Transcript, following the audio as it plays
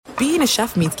being a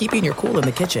chef means keeping your cool in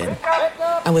the kitchen.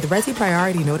 And with Resi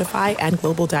Priority Notify and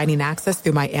Global Dining Access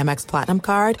through my Amex Platinum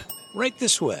card, right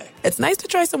this way. It's nice to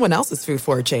try someone else's food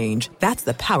for a change. That's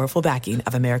the powerful backing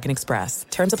of American Express.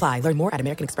 Terms apply. Learn more at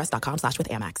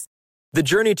americanexpress.com/withAmex. The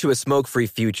journey to a smoke-free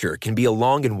future can be a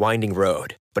long and winding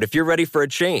road. But if you're ready for a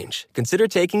change, consider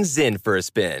taking Zyn for a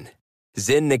spin.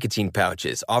 Zyn nicotine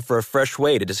pouches offer a fresh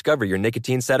way to discover your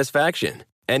nicotine satisfaction.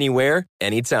 Anywhere,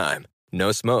 anytime.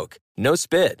 No smoke, no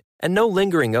spit, and no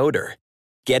lingering odor.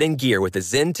 Get in gear with the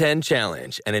Zyn 10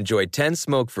 Challenge and enjoy 10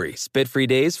 smoke-free, spit-free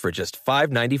days for just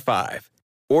 $5.95.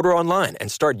 Order online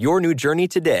and start your new journey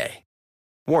today.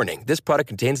 Warning, this product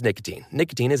contains nicotine.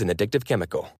 Nicotine is an addictive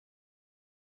chemical.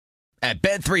 At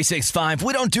Bet365,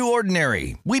 we don't do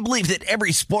ordinary. We believe that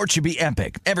every sport should be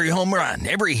epic. Every home run,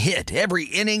 every hit, every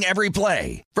inning, every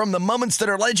play. From the moments that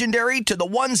are legendary to the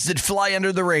ones that fly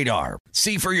under the radar.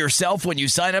 See for yourself when you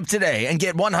sign up today and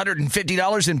get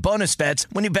 $150 in bonus bets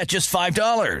when you bet just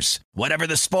 $5. Whatever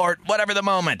the sport, whatever the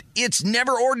moment, it's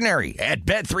never ordinary at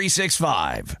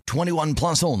Bet365. 21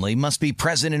 plus only. Must be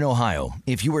present in Ohio.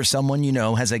 If you or someone you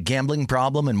know has a gambling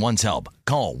problem and wants help,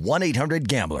 call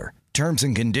 1-800-GAMBLER. Terms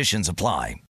and conditions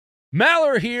apply.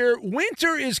 Maller here.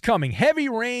 Winter is coming. Heavy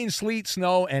rain, sleet,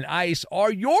 snow, and ice.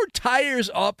 Are your tires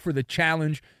up for the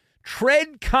challenge?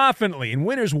 Tread confidently in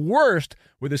winter's worst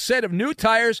with a set of new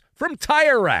tires from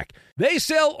Tire Rack. They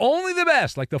sell only the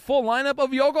best, like the full lineup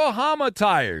of Yokohama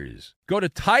tires. Go to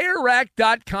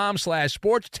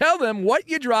TireRack.com/sports. Tell them what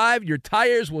you drive. Your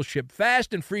tires will ship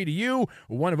fast and free to you.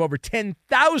 One of over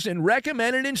 10,000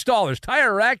 recommended installers.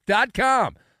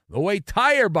 TireRack.com. The way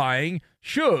tire buying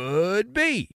should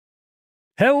be.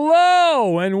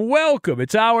 Hello and welcome.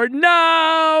 It's our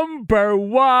number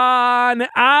one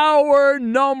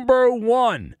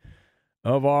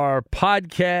of our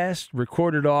podcast,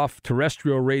 recorded off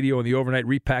terrestrial radio in the overnight,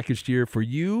 repackaged here for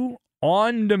you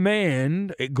on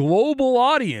demand, a global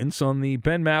audience on the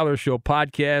Ben Maller Show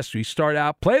podcast. We start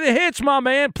out, play the hits, my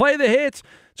man, play the hits.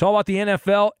 It's all about the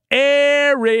NFL.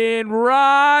 Aaron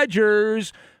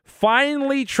Rodgers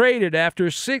finally traded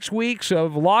after 6 weeks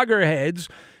of loggerheads.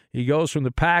 He goes from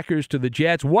the Packers to the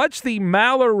Jets. What's the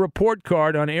Maller report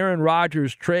card on Aaron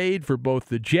Rodgers' trade for both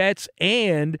the Jets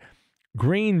and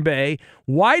Green Bay?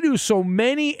 Why do so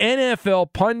many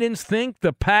NFL pundits think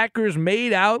the Packers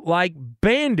made out like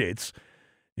bandits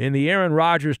in the Aaron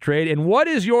Rodgers trade? And what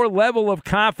is your level of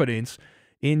confidence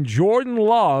in Jordan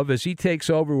Love as he takes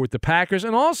over with the Packers?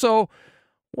 And also,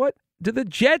 what do the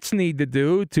Jets need to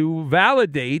do to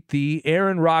validate the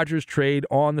Aaron Rodgers trade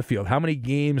on the field? How many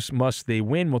games must they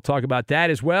win? We'll talk about that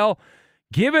as well.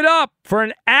 Give it up for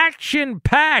an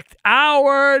action-packed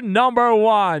hour number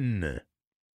one.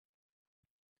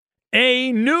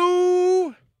 A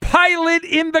new pilot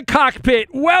in the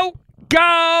cockpit.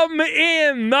 Welcome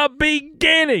in the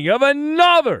beginning of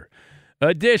another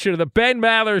edition of the Ben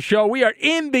Maller Show. We are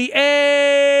in the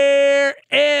air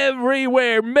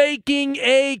everywhere, making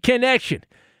a connection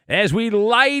as we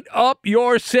light up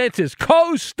your senses,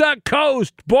 coast to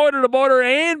coast, border to border,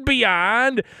 and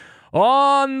beyond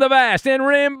on the vast and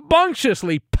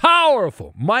rambunctiously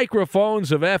powerful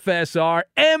microphones of FSR,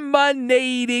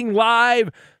 emanating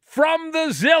live from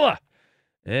the Zilla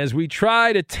as we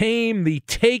try to tame the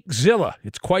Takezilla.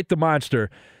 It's quite the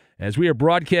monster. As we are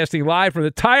broadcasting live from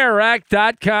the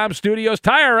TireRack.com studios.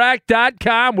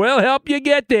 TireRack.com will help you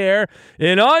get there.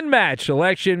 An unmatched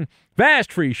selection,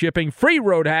 fast free shipping, free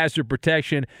road hazard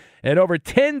protection, and over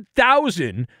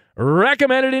 10,000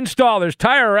 recommended installers.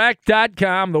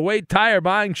 TireRack.com, the way tire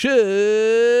buying should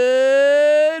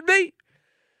be.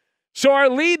 So our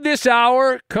lead this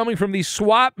hour, coming from the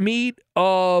swap meet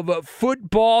of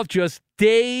football just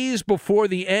days before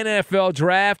the NFL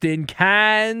draft in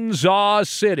Kansas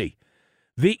City.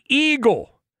 The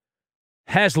Eagle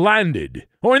has landed.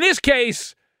 Or in this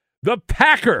case, the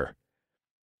Packer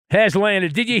has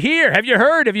landed. Did you hear? Have you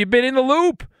heard? Have you been in the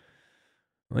loop?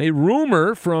 A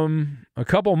rumor from a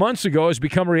couple months ago has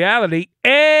become reality.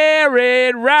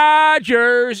 Aaron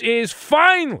Rodgers is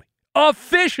finally,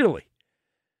 officially,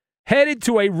 headed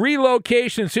to a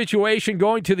relocation situation,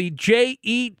 going to the Jets,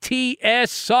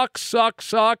 suck,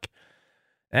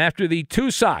 after the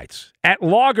two sides at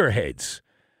loggerheads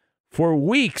for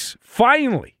weeks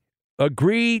finally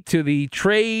agreed to the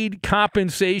trade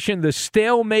compensation. The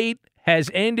stalemate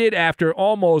has ended after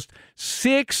almost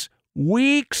 6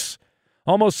 weeks,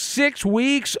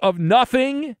 of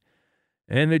nothing.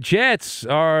 And the Jets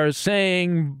are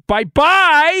saying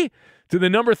bye-bye to the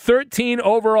number 13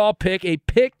 overall pick, a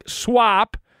pick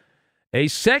swap, a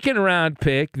second-round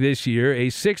pick this year, a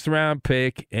sixth-round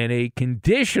pick, and a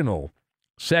conditional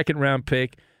second-round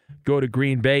pick go to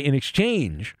Green Bay in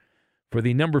exchange for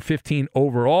the number 15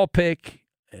 overall pick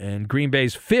and Green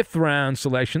Bay's 5th round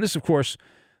selection. This, of course,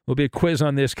 will be a quiz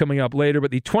on this coming up later,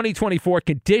 but the 2024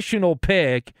 conditional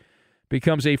pick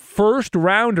becomes a first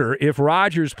rounder if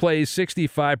Rodgers plays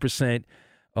 65%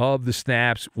 of the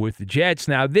snaps with the Jets.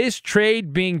 Now, this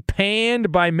trade being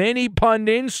panned by many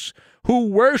pundits who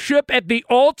worship at the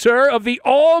altar of the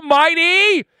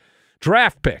almighty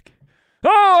draft pick.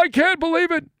 Oh, I can't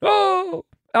believe it. Oh,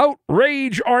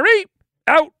 outrage army.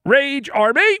 Outrage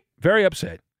army. Very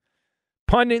upset.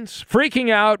 Pundits freaking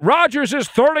out. Rodgers is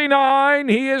 39.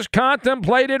 He has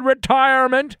contemplated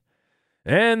retirement.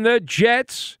 And the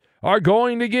Jets are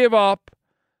going to give up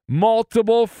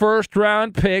multiple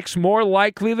first-round picks, more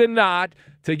likely than not,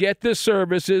 to get the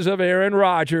services of Aaron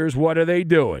Rodgers. What are they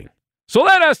doing? So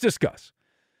let us discuss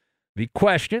the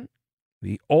question,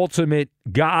 the ultimate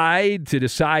guide to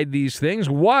decide these things.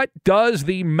 What does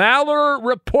the Maller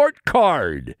report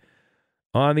card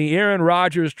on the Aaron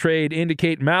Rodgers trade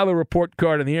indicate? Maller report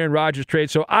card on the Aaron Rodgers trade.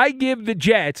 So I give the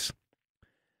Jets,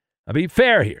 I'll be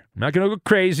fair here. I'm not going to go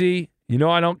crazy. You know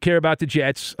I don't care about the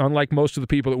Jets, unlike most of the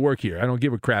people that work here. I don't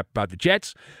give a crap about the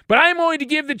Jets. But I'm going to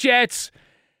give the Jets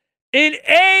an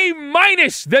A-.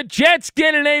 The Jets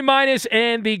get an A-,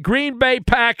 and the Green Bay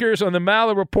Packers on the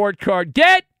Maller report card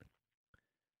get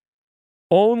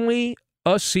only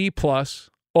a C+.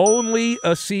 Only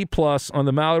a C+ on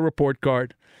the Maller report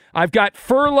card. I've got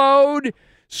furloughed,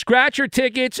 scratcher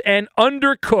tickets, and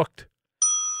undercooked.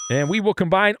 And we will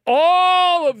combine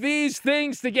all of these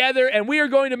things together, and we are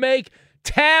going to make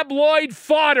tabloid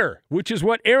fodder, which is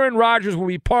what Aaron Rodgers will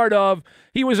be part of.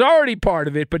 He was already part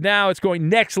of it, but now it's going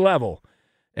next level,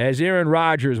 as Aaron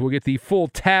Rodgers will get the full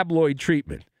tabloid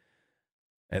treatment,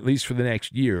 at least for the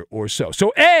next year or so.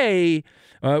 So,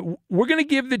 we're going to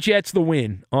give the Jets the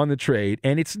win on the trade,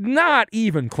 and it's not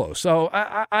even close. So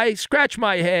I scratch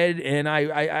my head, and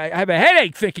I have a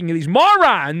headache thinking of these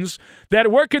morons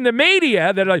that work in the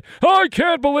media that are like, oh, I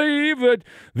can't believe that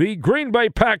the Green Bay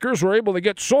Packers were able to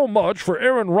get so much for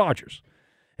Aaron Rodgers,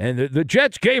 and the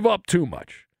Jets gave up too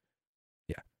much.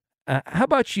 Yeah. How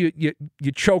about you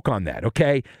choke on that,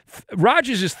 okay?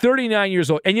 Rodgers is 39 years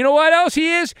old, and you know what else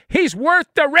he is? He's worth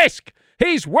the risk.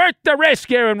 He's worth the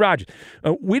risk, Aaron Rodgers.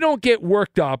 We don't get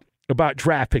worked up about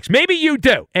draft picks. Maybe you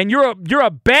do, and you're a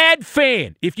bad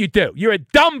fan if you do. You're a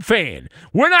dumb fan.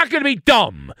 We're not going to be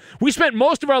dumb. We spent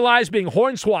most of our lives being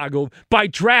hornswoggled by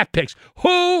draft picks.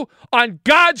 Who on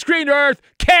God's green earth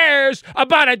cares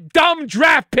about a dumb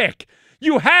draft pick?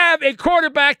 You have a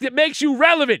quarterback that makes you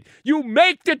relevant. You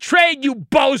make the trade, you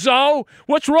bozo.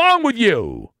 What's wrong with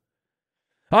you?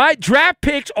 All right, draft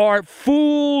picks are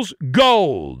fool's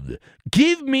gold.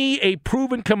 Give me a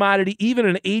proven commodity, even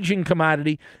an aging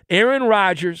commodity. Aaron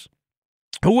Rodgers,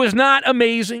 who was not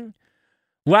amazing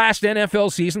last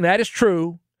NFL season. That is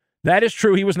true. That is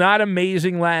true. He was not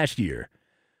amazing last year.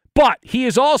 But he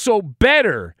is also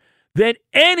better than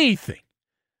anything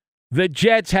the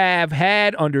Jets have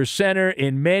had under center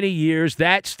in many years.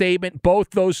 That statement, both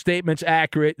those statements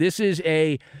accurate. This is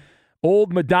a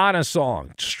old Madonna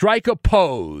song, strike a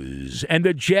pose, and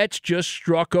the Jets just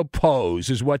struck a pose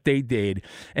is what they did.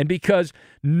 And because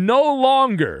no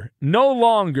longer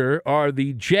are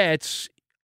the Jets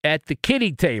at the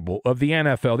kiddie table of the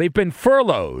NFL. They've been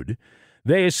furloughed.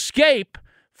 They escape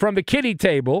from the kiddie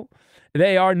table.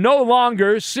 They are no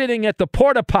longer sitting at the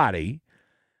porta potty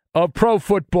of pro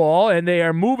football, and they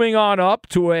are moving on up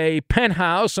to a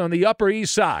penthouse on the Upper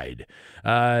East Side.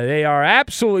 They are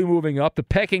absolutely moving up the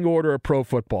pecking order of pro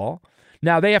football.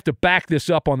 Now, they have to back this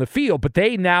up on the field, but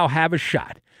they now have a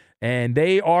shot, and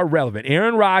they are relevant.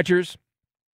 Aaron Rodgers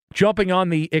jumping on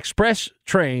the express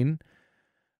train,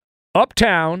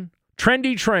 uptown,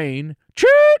 trendy train,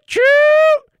 choo-choo,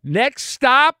 next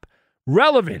stop,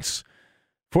 relevance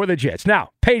for the Jets.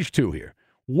 Now, page 2 here.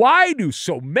 Why do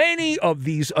so many of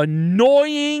these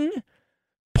annoying,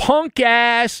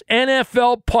 punk-ass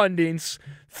NFL pundits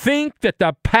think that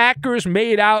the Packers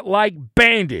made out like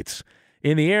bandits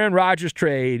in the Aaron Rodgers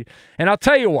trade? And I'll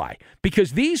tell you why.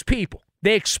 Because these people,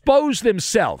 they expose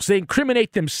themselves. They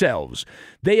incriminate themselves.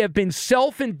 They have been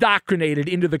self-indoctrinated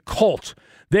into the cult.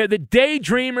 They're the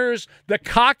daydreamers, the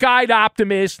cockeyed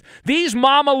optimists. These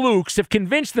Mama Lukes have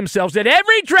convinced themselves that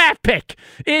every draft pick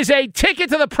is a ticket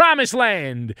to the promised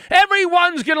land.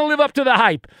 Everyone's going to live up to the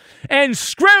hype. And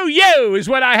screw you is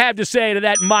what I have to say to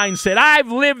that mindset.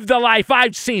 I've lived the life.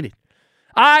 I've seen it.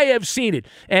 I have seen it.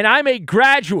 And I'm a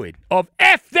graduate of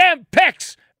F Them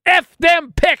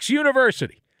Picks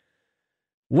University.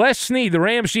 Les Snead, the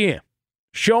Rams GM,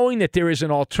 showing that there is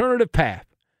an alternative path.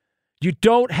 You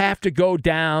don't have to go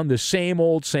down the same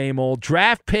old, same old.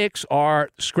 Draft picks are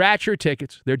scratcher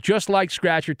tickets. They're just like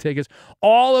scratcher tickets.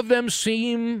 All of them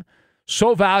seem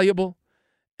so valuable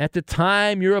at the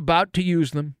time you're about to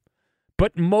use them,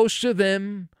 but most of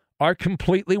them are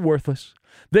completely worthless.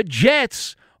 The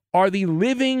Jets are the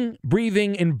living,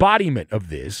 breathing embodiment of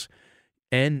this.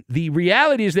 And the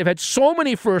reality is they've had so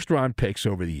many first-round picks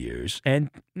over the years, and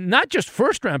not just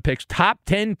first-round picks, top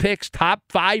 10 picks, top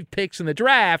 5 picks in the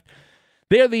draft.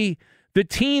 They're the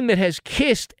team that has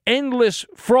kissed endless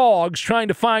frogs trying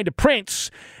to find a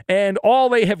prince, and all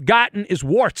they have gotten is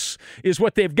warts, is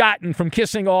what they've gotten from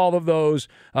kissing all of those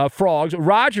frogs.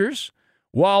 Rodgers,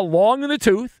 while long in the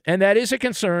tooth, and that is a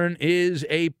concern, is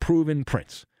a proven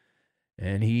prince.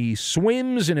 And he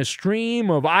swims in a stream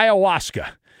of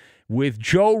ayahuasca with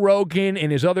Joe Rogan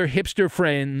and his other hipster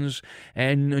friends,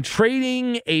 and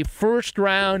trading a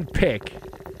first-round pick,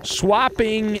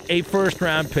 swapping a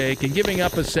first-round pick, and giving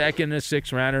up a second, a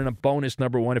sixth-rounder, and a bonus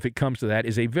number 1 if it comes to that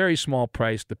is a very small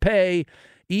price to pay.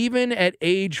 Even at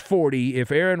age 40,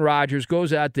 if Aaron Rodgers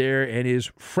goes out there and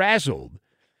is frazzled,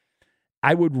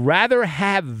 I would rather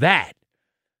have that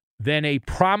than a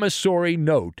promissory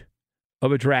note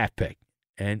of a draft pick.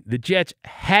 And the Jets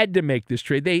had to make this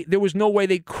trade. There was no way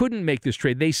they couldn't make this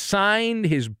trade. They signed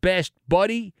his best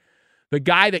buddy, the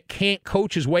guy that can't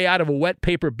coach his way out of a wet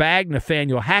paper bag,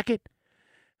 Nathaniel Hackett,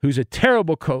 who's a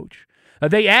terrible coach.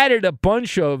 They added a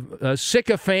bunch of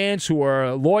sycophants who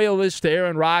are loyalists to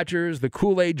Aaron Rodgers, the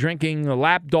Kool-Aid drinking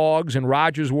lapdogs in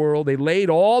Rodgers' world. They laid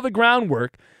all the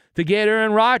groundwork to get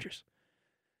Aaron Rodgers.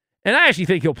 And I actually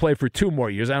think he'll play for 2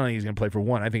 more years. I don't think he's going to play for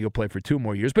 1. I think he'll play for 2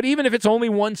 more years. But even if it's only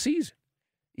 1 season,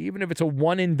 even if it's a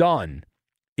one and done,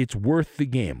 it's worth the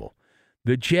gamble.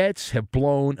 The Jets have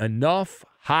blown enough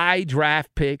high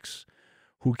draft picks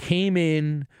who came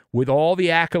in with all the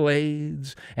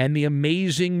accolades and the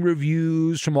amazing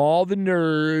reviews from all the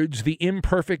nerds, the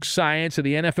imperfect science of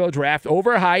the NFL draft,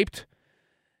 overhyped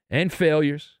and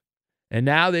failures. And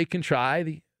now they can try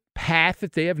the path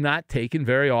that they have not taken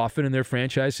very often in their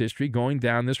franchise history, going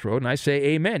down this road. And I say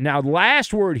amen. Now,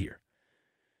 last word here.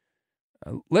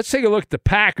 Let's take a look at the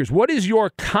Packers. What is your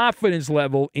confidence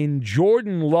level in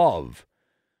Jordan Love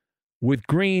with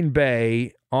Green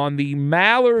Bay on the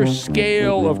Maller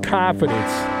scale of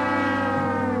confidence?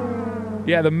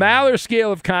 Yeah, the Maller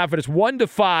scale of confidence, 1 to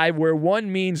 5, where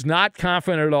 1 means not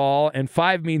confident at all and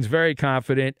 5 means very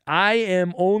confident. I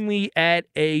am only at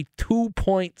a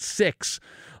 2.6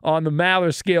 on the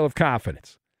Maller scale of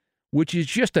confidence, which is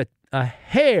just a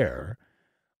hair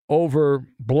over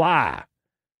blah.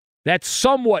 That's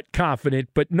somewhat confident,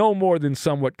 but no more than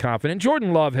somewhat confident.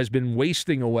 Jordan Love has been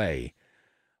wasting away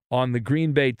on the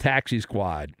Green Bay taxi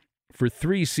squad for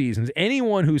 3 seasons.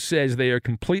 Anyone who says they are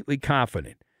completely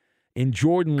confident in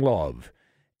Jordan Love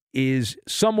is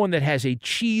someone that has a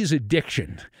cheese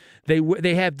addiction.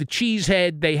 They have the cheese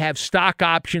head. They have stock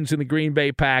options in the Green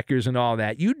Bay Packers and all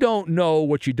that. You don't know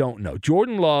what you don't know.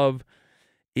 Jordan Love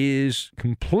is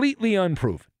completely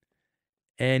unproven.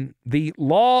 And the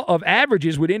law of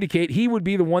averages would indicate he would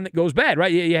be the one that goes bad,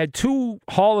 right? You had 2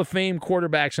 Hall of Fame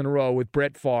quarterbacks in a row with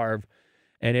Brett Favre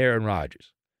and Aaron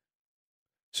Rodgers.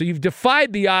 So you've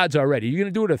defied the odds already. You're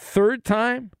going to do it a 3rd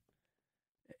time?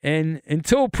 And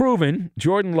until proven,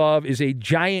 Jordan Love is a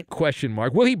giant question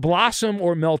mark. Will he blossom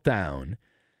or melt down?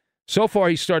 So far,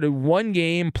 he started 1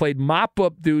 game, played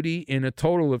mop-up duty in a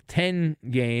total of 10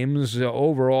 games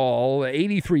overall,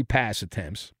 83 pass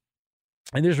attempts.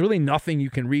 And there's really nothing you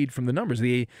can read from the numbers.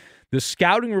 The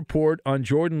scouting report on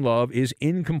Jordan Love is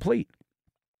incomplete.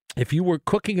 If you were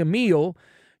cooking a meal,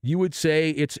 you would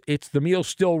say it's the meal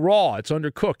still raw. It's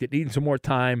undercooked. It needs some more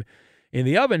time in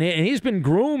the oven. And he's been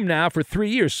groomed now for 3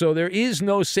 years, so there is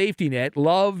no safety net.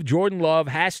 Jordan Love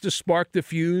has to spark the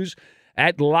fuse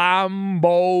at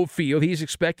Lambeau Field. He's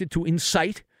expected to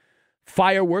incite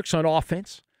fireworks on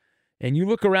offense. And you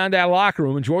look around that locker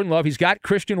room, and Jordan Love, he's got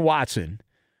Christian Watson,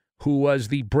 who was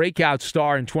the breakout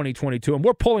star in 2022. And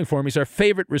we're pulling for him. He's our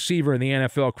favorite receiver in the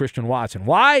NFL, Christian Watson.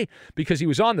 Why? Because he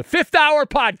was on the 5th Hour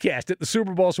podcast at the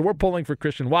Super Bowl, so we're pulling for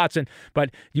Christian Watson. But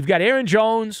you've got Aaron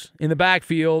Jones in the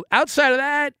backfield. Outside of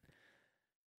that,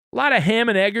 a lot of ham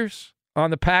and eggers on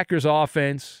the Packers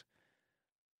offense.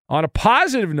 On a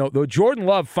positive note, though, Jordan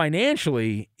Love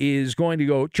financially is going to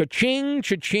go cha-ching,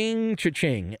 cha-ching,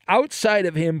 cha-ching. Outside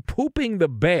of him pooping the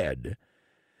bed,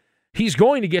 he's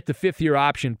going to get the 5th-year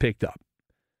option picked up.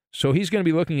 So he's going to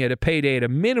be looking at a payday at a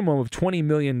minimum of $20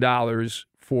 million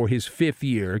for his 5th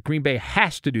year. Green Bay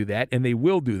has to do that, and they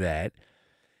will do that.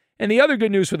 And the other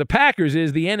good news for the Packers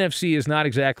is the NFC is not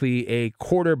exactly a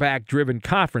quarterback-driven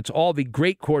conference. All the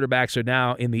great quarterbacks are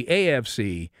now in the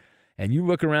AFC, and you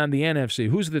look around the NFC,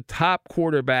 who's the top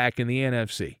quarterback in the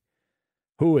NFC?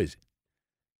 Who is it?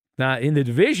 Now, in the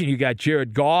division, you got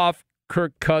Jared Goff,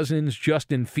 Kirk Cousins,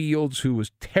 Justin Fields, who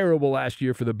was terrible last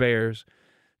year for the Bears,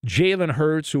 Jalen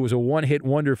Hurts, who was a one-hit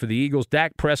wonder for the Eagles,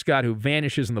 Dak Prescott, who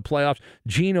vanishes in the playoffs,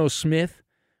 Geno Smith.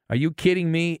 Are you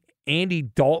kidding me? Andy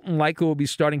Dalton likely will be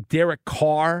starting, Derek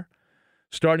Carr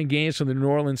starting games for the New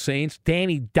Orleans Saints,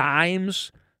 Danny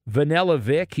Dimes, Vanilla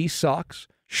Vic, he sucks.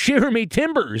 Jeremy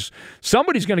Timbers.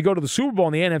 Somebody's going to go to the Super Bowl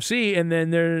in the NFC, and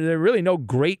then there are really no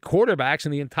great quarterbacks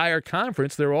in the entire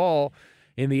conference. They're all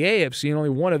in the AFC, and only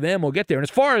one of them will get there. And as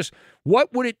far as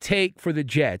what would it take for the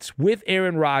Jets with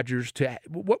Aaron Rodgers to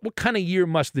what kind of year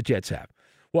must the Jets have?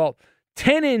 Well,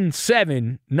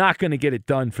 10-7, not going to get it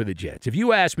done for the Jets. If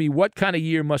you ask me what kind of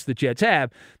year must the Jets have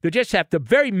the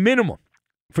very minimum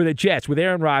for the Jets with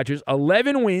Aaron Rodgers,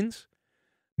 11 wins,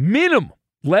 minimum,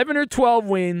 11 or 12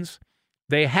 wins.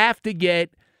 They have to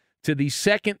get to the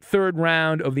second, third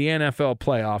round of the NFL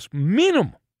playoffs,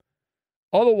 minimum.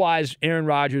 Otherwise, Aaron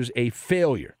Rodgers a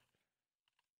failure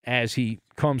as he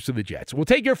comes to the Jets. We'll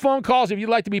take your phone calls if you'd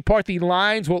like to be part of the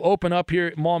lines. We'll open up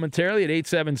here momentarily at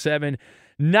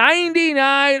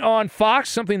 877-99 on Fox,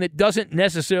 something that doesn't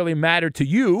necessarily matter to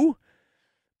you.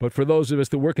 But for those of us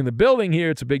that work in the building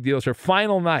here, it's a big deal. It's our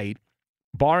final night,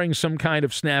 barring some kind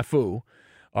of snafu.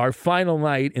 Our final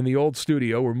night in the old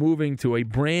studio. We're moving to a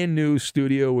brand new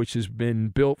studio, which has been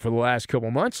built for the last couple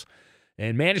months.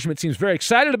 And management seems very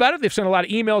excited about it. They've sent a lot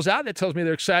of emails out that tells me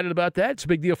they're excited about that. It's a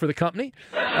big deal for the company.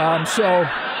 So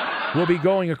we'll be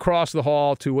going across the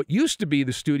hall to what used to be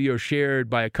the studio shared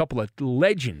by a couple of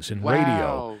legends in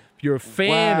radio. If you're a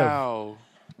fan of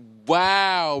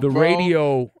the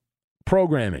radio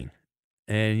programming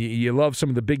and you love some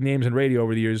of the big names in radio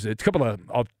over the years, it's a couple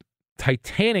of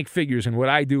titanic figures in what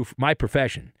I do for my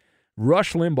profession.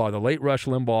 Rush Limbaugh, the late Rush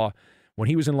Limbaugh, when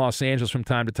he was in Los Angeles from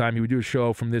time to time, he would do a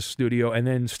show from this studio. And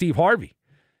then Steve Harvey.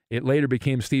 It later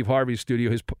became Steve Harvey's studio,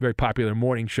 his very popular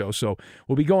morning show. So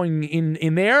we'll be going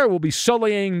in there. We'll be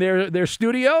sullying their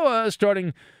studio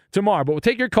starting tomorrow. But we'll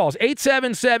take your calls.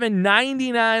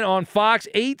 877-99 on Fox,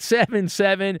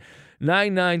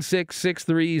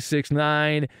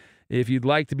 877-996-6369 if you'd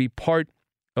like to be part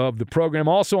of the program.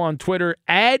 Also on Twitter,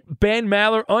 at Ben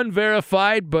Maller,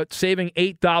 unverified, but saving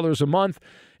 $8 a month.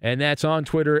 And that's on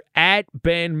Twitter, at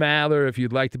Ben Maller, if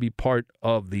you'd like to be part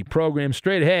of the program.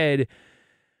 Straight ahead,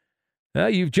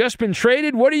 you've just been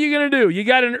traded. What are you going to do? You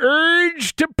got an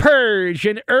urge to purge,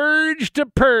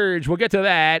 We'll get to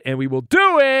that, and we will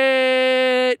do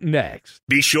it next.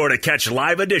 Be sure to catch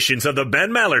live editions of the Ben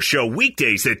Maller Show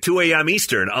weekdays at 2 a.m.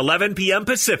 Eastern, 11 p.m.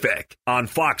 Pacific on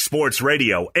Fox Sports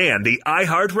Radio and the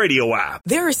iHeartRadio app.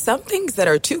 There are some things that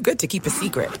are too good to keep a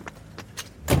secret.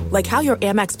 Like how your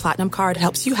Amex Platinum card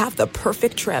helps you have the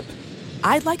perfect trip.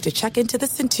 I'd like to check into the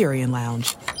Centurion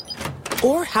Lounge.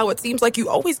 Or how it seems like you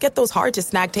always get those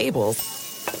hard-to-snag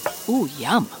tables. Ooh,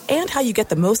 yum. And how you get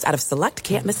the most out of select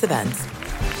can't-miss events.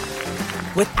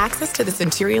 With access to the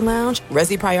Centurion Lounge,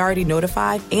 Resi Priority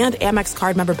Notified, and Amex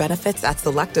card member benefits at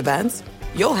select events,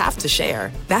 you'll have to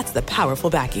share. That's the powerful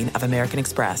backing of American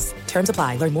Express. Terms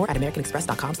apply. Learn more at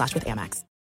americanexpress.com/withAmex.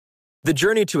 The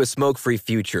journey to a smoke-free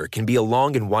future can be a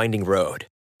long and winding road.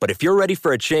 But if you're ready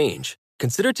for a change,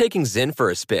 consider taking Zyn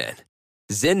for a spin.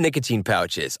 Zyn nicotine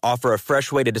pouches offer a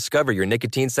fresh way to discover your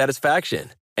nicotine satisfaction.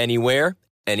 Anywhere,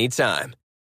 anytime.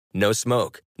 No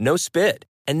smoke, no spit,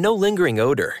 and no lingering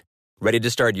odor. Ready to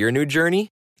start your new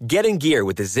journey? Get in gear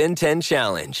with the Zyn 10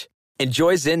 Challenge.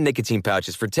 Enjoy Zyn nicotine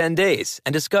pouches for 10 days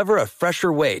and discover a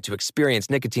fresher way to experience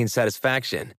nicotine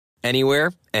satisfaction.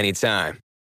 Anywhere, anytime.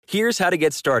 Here's how to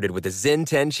get started with the Zyn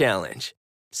 10 Challenge.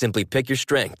 Simply pick your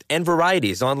strength and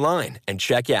varieties online and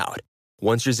check out.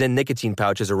 Once your Zyn nicotine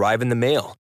pouches arrive in the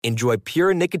mail, enjoy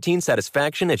pure nicotine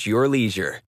satisfaction at your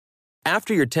leisure.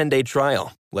 After your 10-day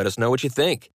trial, let us know what you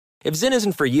think. If Zyn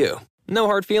isn't for you, no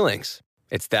hard feelings.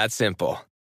 It's that simple.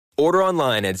 Order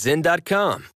online at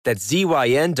Zyn.com, that's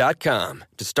ZYN.com,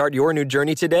 to start your new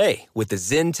journey today with the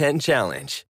Zyn 10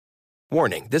 Challenge.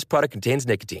 Warning, this product contains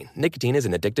nicotine. Nicotine is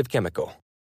an addictive chemical.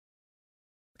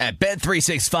 At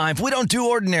Bet365, we don't do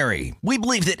ordinary. We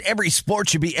believe that every sport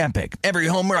should be epic. Every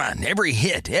home run, every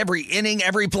hit, every inning,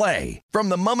 every play. From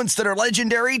the moments that are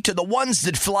legendary to the ones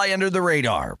that fly under the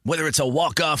radar. Whether it's a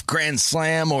walk-off grand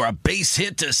slam or a base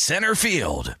hit to center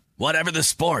field. Whatever the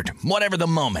sport, whatever the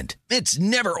moment. It's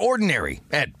never ordinary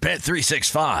at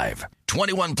Bet365.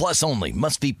 21 plus only.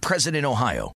 Must be present in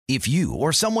Ohio. If you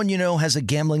or someone you know has a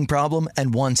gambling problem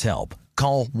and wants help,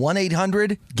 call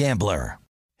 1-800-GAMBLER.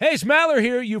 Hey, it's Maller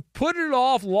here. You've put it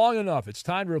off long enough. It's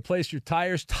time to replace your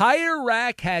tires. Tire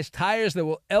Rack has tires that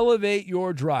will elevate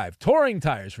your drive. Touring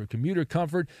tires for commuter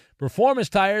comfort, performance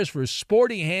tires for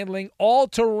sporty handling,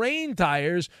 all-terrain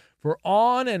tires for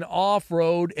on- and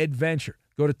off-road adventure.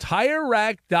 Go to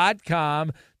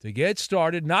TireRack.com to get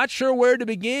started. Not sure where to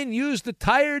begin? Use the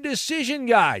Tire Decision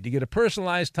Guide to get a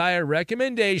personalized tire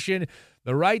recommendation,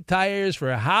 the right tires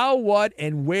for how, what,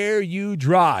 and where you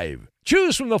drive.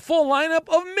 Choose from the full lineup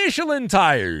of Michelin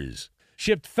tires.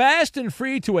 Shipped fast and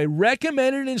free to a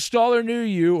recommended installer near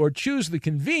you, or choose the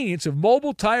convenience of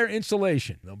mobile tire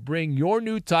installation. They'll bring your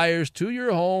new tires to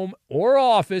your home or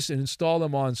office and install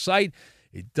them on site.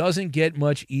 It doesn't get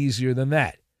much easier than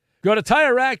that. Go to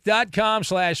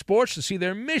TireRack.com/sports to see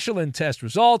their Michelin test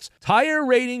results, tire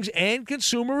ratings, and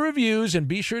consumer reviews, and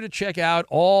be sure to check out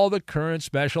all the current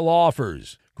special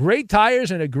offers. Great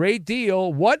tires and a great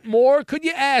deal. What more could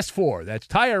you ask for? That's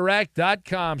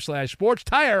TireRack.com/sports.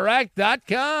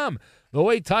 TireRack.com, the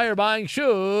way tire buying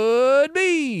should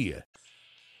be.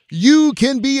 You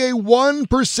can be a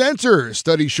 1%er.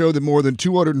 Studies show that more than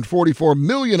 244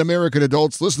 million American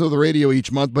adults listen to the radio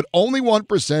each month, but only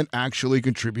 1% actually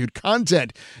contribute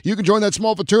content. You can join that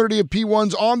small fraternity of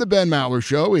P1s on the Ben Maller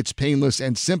Show. It's painless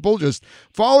and simple. Just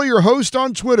follow your host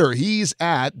on Twitter. He's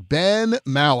at Ben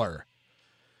Maller.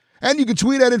 And you can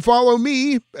tweet at and follow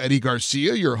me, Eddie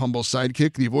Garcia, your humble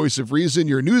sidekick, the voice of reason,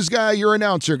 your news guy, your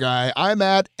announcer guy. I'm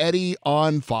at Eddie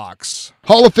on Fox.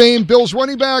 Hall of Fame Bills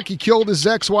running back. He killed his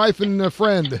ex-wife and a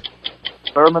friend.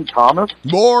 Thurman Thomas.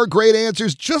 More great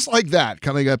answers just like that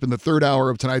coming up in the third hour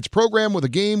of tonight's program with a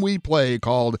game we play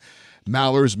called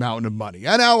Maller's Mountain of Money.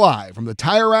 And now live from the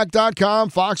TireRack.com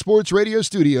Fox Sports Radio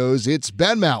studios, it's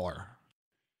Ben Maller.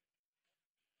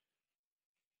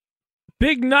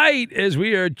 Big night as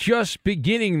we are just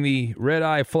beginning the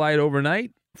red-eye flight overnight.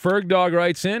 Ferg Dog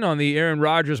writes in on the Aaron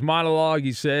Rodgers monologue.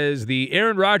 He says, the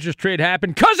Aaron Rodgers trade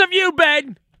happened because of you,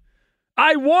 Ben.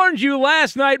 I warned you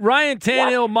last night. Ryan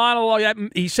Tannehill monologue.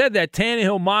 He said that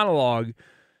Tannehill monologue,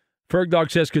 Ferg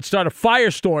Dog says, could start a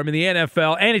firestorm in the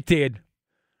NFL, and it did.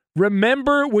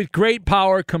 Remember, with great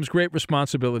power comes great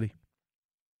responsibility.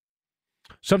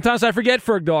 Sometimes I forget,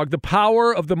 Ferg Dog, the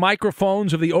power of the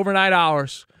microphones of the overnight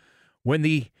hours. When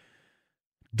the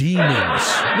demons,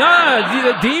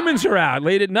 the demons are out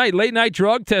late at night. Late night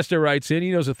drug tester writes in.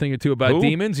 He knows a thing or two about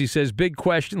demons. He says, big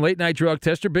question. Late night drug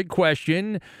tester, big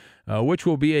question. Which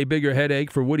will be a bigger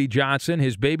headache for Woody Johnson,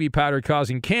 his baby powder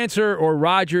causing cancer, or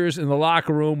Rodgers in the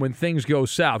locker room when things go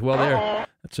south? Well,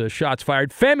 that's a shots fired.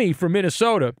 Femi from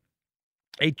Minnesota,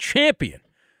 a champion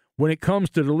when it comes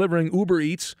to delivering Uber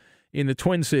Eats in the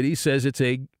Twin Cities, says it's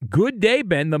a good day,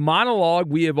 Ben. The monologue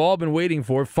we have all been waiting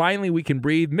for. Finally, we can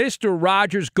breathe. Mr.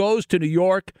 Rodgers goes to New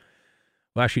York.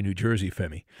 Well, actually, New Jersey,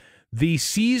 Femi. The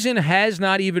season has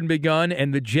not even begun,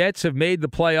 and the Jets have made the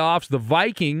playoffs. The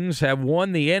Vikings have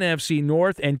won the NFC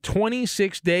North, and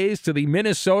 26 days to the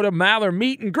Minnesota Maller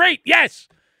meet and greet. Yes!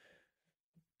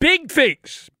 Big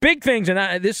things. Big things.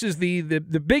 And this is the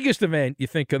biggest event, you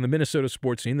think, on the Minnesota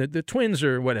sports scene. The Twins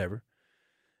are whatever.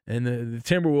 And the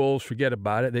Timberwolves, forget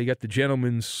about it. They got the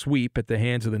gentleman's sweep at the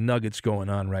hands of the Nuggets going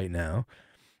on right now.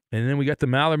 And then we got the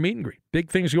Maller meet and greet. Big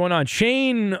things going on.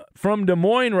 Shane from Des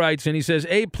Moines writes, and he says,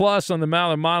 A+ on the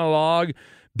Maller monologue.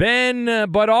 Ben,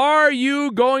 but are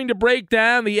you going to break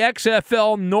down the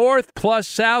XFL North plus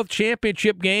South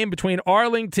championship game between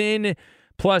Arlington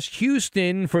plus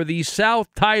Houston for the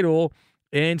South title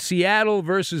and Seattle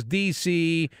versus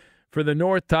D.C. for the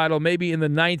North title, maybe in the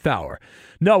 9th hour?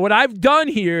 No, what I've done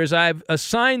here is I've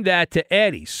assigned that to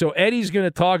Eddie. So Eddie's going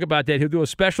to talk about that. He'll do a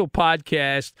special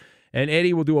podcast, and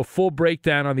Eddie will do a full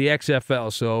breakdown on the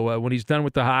XFL. So when he's done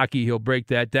with the hockey, he'll break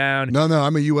that down. No,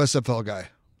 I'm a USFL guy.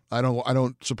 I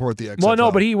don't support the XFL. Well,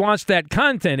 no, but he wants that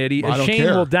content, Eddie. I don't Shane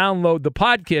care. will download the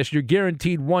podcast. You're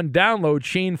guaranteed one download.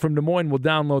 Shane from Des Moines will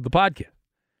download the podcast,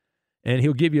 and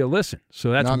he'll give you a listen.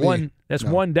 So that's one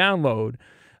download.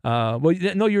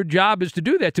 Your job is to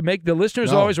do that, to make the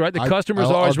listeners always right, the customers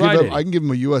always right. I can give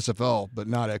him a USFL, but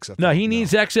not XFL. No, he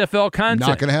needs XFL content.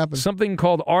 Not going to happen. Something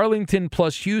called Arlington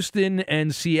plus Houston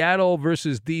and Seattle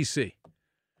versus D.C.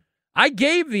 I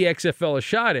gave the XFL a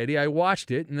shot, Eddie. I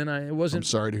watched it, and then it wasn't. I'm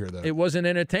sorry to hear that. It wasn't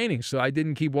entertaining, so I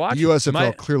didn't keep watching. The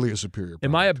USFL clearly a superior product.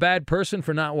 Am I a bad person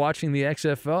for not watching the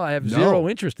XFL? I have zero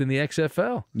interest in the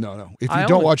XFL. No. If you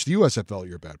don't watch the USFL,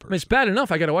 you're a bad person. I mean, it's bad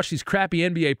enough I got to watch these crappy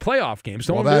NBA playoff games.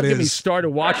 Don't get me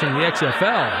started watching the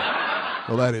XFL.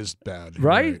 Well, that is bad.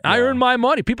 Right? I earn my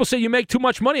money. People say you make too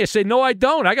much money. I say, no, I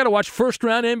don't. I got to watch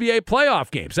first-round NBA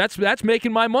playoff games. That's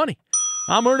making my money.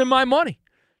 I'm earning my money.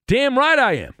 Damn right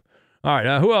I am. All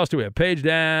right, who else do we have? Page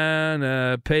down.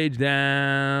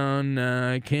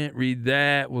 Can't read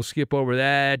that. We'll skip over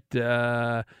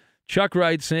that. Chuck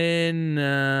writes in,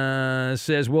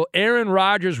 says, will Aaron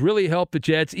Rodgers really help the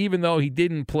Jets even though he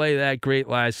didn't play that great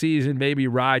last season? Maybe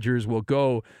Rodgers will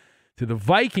go to the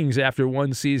Vikings after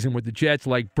one season with the Jets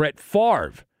like Brett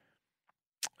Favre.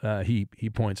 He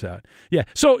points out. Yeah,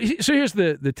 so here's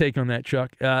the take on that,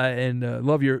 Chuck, and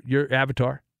love your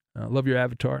avatar. Love your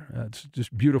avatar. It's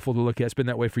just beautiful to look at. It's been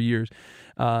that way for years.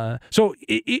 So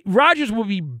Rodgers will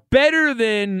be better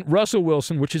than Russell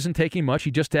Wilson, which isn't taking much.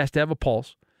 He just has to have a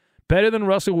pulse. Better than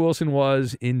Russell Wilson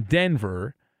was in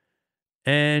Denver,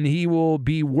 and he will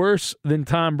be worse than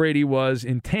Tom Brady was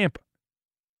in Tampa.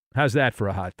 How's that for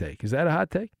a hot take? Is that a hot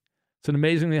take? It's an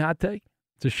amazingly hot take.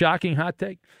 It's a shocking hot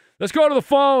take. Let's go to the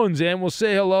phones, and we'll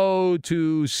say hello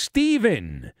to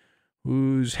Steven,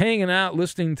 who's hanging out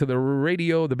listening to the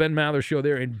radio, the Ben Maller Show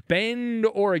there in Bend,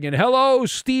 Oregon. Hello,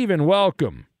 Steven.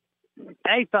 Welcome.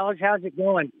 Hey, fellas. How's it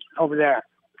going over there?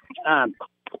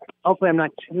 Hopefully I'm not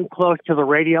too close to the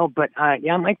radio, but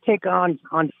yeah, my take on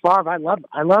Favre. I love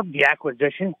the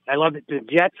acquisition. I love that the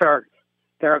Jets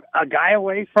they're a guy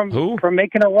away from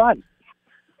making a run.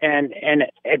 And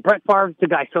Brett Favre's the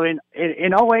guy. So in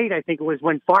 2008, I think it was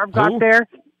when Favre got there.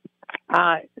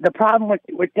 The problem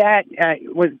with that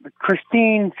was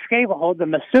Christine Scavehold, the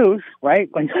masseuse, right?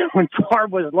 When Favre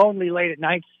was lonely late at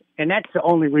night, and that's the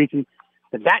only reason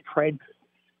that trade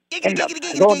ended up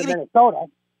going to Minnesota.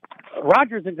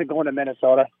 Rodgers isn't going to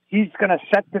Minnesota. He's going to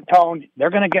set the tone. They're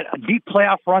going to get a deep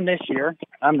playoff run this year.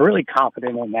 I'm really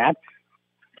confident in that.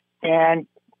 And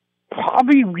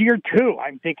probably year two,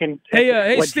 I'm thinking.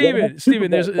 Hey,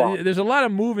 Steven, there's a lot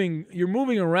of moving. You're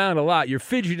moving around a lot. You're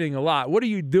fidgeting a lot. What are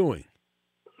you doing?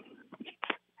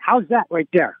 How's that right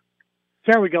there?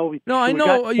 There we go. No, I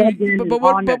know.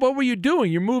 But what were you doing?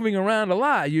 You're moving around a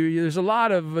lot. There's a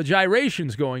lot of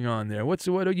gyrations going on there. What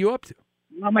are you up to?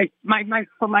 Well, my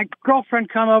girlfriend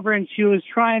come over and she was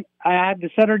trying. I had to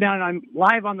set her down. I'm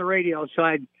live on the radio,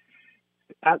 so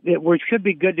we should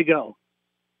be good to go.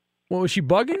 Well, was she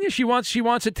bugging you? She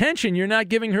wants attention. You're not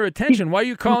giving her attention. Why are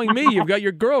you calling me? You've got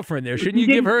your girlfriend there. Shouldn't you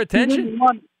give her attention?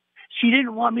 She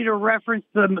didn't want me to reference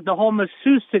the whole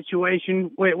masseuse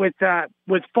situation with Favre.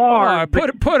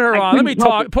 Put her on. Let me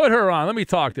talk. Put her on. Let me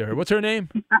talk to her. What's her name?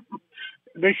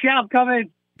 Michelle, come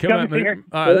in. Come here.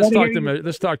 All right, let's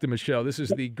talk to Michelle. This is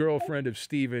the girlfriend of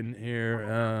Steven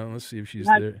here. Let's see if she's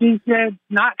there. She said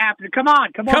not happening. Come on.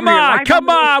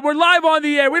 We're live on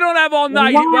the air. We don't have all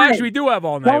night. Well, actually, we do have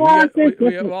all night.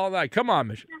 We have all night. Come on,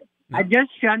 Michelle. No. I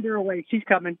just shunned her away. She's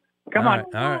coming. Come on.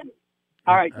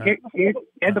 All right. Here,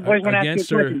 and the boys want to ask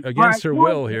you a question. Against her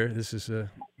will here. This is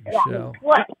Michelle.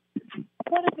 What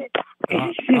is it?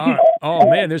 Oh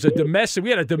man, we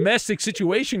had a domestic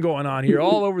situation going on here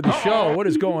all over the show. What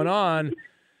is going on?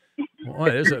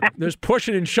 Boy, there's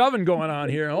pushing and shoving going on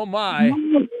here. Oh my. I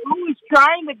was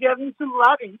trying to give him some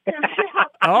loving.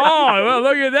 Oh, well,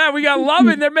 look at that. We got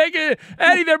loving. They're making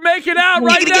out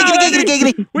right now.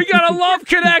 Eddie. We got a love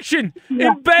connection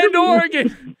in Bend,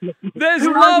 Oregon. There's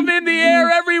love in the air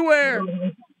everywhere.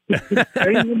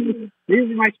 These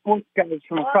are my sports guys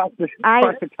from across the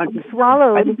country.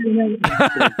 Swallowed.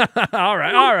 All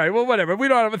right. Well, whatever. We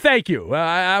don't have. Thank you.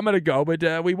 I'm going to go, but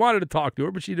we wanted to talk to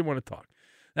her, but she didn't want to talk.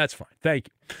 That's fine. Thank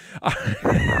you.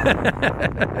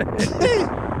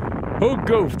 Who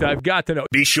goofed? I've got to know.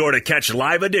 Be sure to catch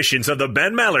live editions of the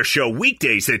Ben Maller Show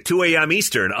weekdays at 2 a.m.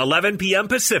 Eastern, 11 p.m.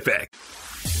 Pacific.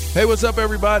 Hey, what's up,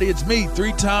 everybody? It's me,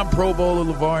 three-time Pro Bowler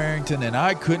LeVar Arrington, and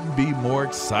I couldn't be more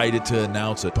excited to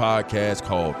announce a podcast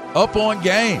called Up On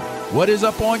Game. What is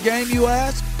Up On Game, you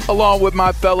ask? Along with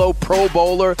my fellow Pro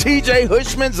Bowler, TJ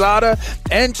Hushmanzada,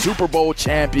 and Super Bowl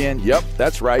champion, yep,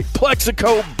 that's right,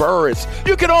 Plexico Burris.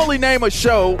 You can only name a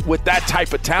show with that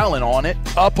type of talent on it.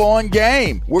 Up On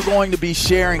Game. We're going to be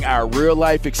sharing our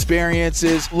real-life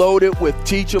experiences loaded with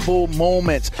teachable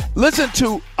moments. Listen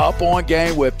to Up On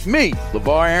Game with me,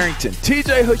 LeVar Arrington,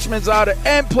 TJ Hushmanzada,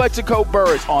 and Plexico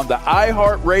Burris on the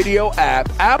iHeartRadio app,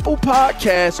 Apple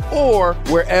Podcasts, or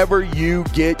wherever you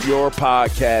get your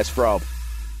podcast from.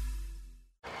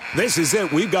 This is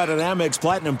it. We've got an Amex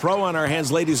Platinum Pro on our hands,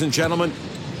 ladies and gentlemen.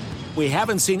 We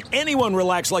haven't seen anyone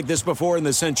relax like this before in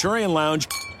the Centurion Lounge.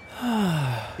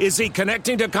 Is he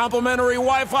connecting to complimentary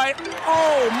Wi-Fi?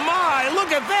 Oh, my.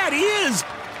 Look at that. He is.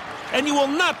 And you will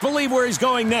not believe where he's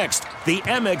going next. The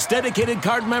Amex dedicated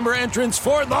card member entrance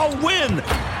for the win.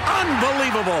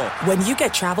 Unbelievable. When you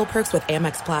get travel perks with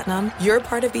Amex Platinum, you're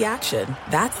part of the action.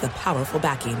 That's the powerful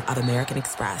backing of American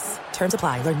Express. Terms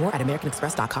apply. Learn more at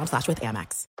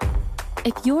americanexpress.com/withAmex.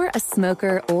 If you're a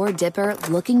smoker or dipper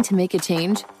looking to make a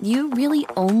change, you really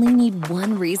only need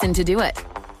one reason to do it.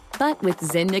 But with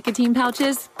Zyn nicotine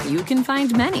pouches, you can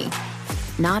find many.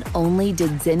 Not only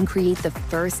did Zyn create the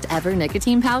first ever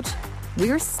nicotine pouch,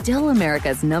 we're still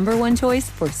America's #1 choice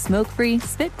for smoke-free,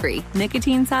 spit-free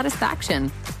nicotine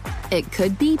satisfaction. It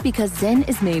could be because Zyn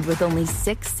is made with only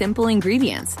 6 simple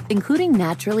ingredients, including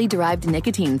naturally derived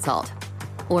nicotine salt.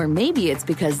 Or maybe it's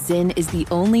because Zyn is the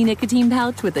only nicotine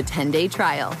pouch with a 10-day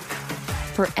trial.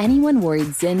 For anyone worried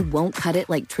Zyn won't cut it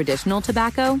like traditional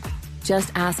tobacco,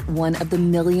 just ask one of the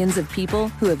millions of people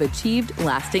who have achieved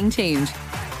lasting change.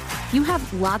 You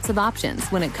have lots of options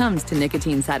when it comes to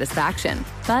nicotine satisfaction,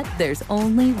 but there's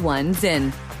only one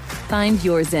Zyn. Find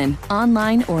your Zyn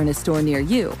online or in a store near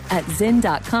you at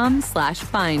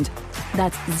zyn.com/find.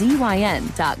 That's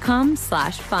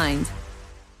ZYN.com/find.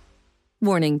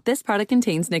 Warning, this product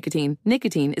contains nicotine.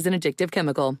 Nicotine is an addictive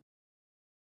chemical.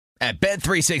 At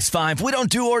Bet365, we don't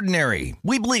do ordinary.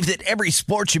 We believe that every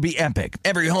sport should be epic.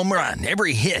 Every home run,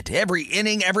 every hit, every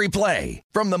inning, every play.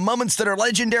 From the moments that are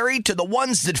legendary to the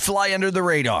ones that fly under the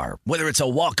radar. Whether it's a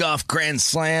walk-off grand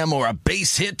slam or a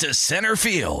base hit to center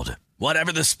field.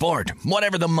 Whatever the sport,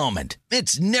 whatever the moment,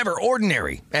 it's never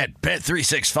ordinary at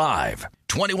Bet365.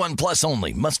 21 plus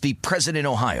only. Must be present in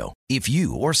Ohio. If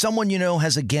you or someone you know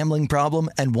has a gambling problem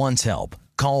and wants help,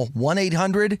 call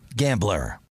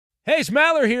 1-800-GAMBLER. Hey, it's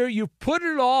Maller here. You've put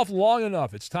it off long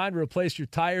enough. It's time to replace your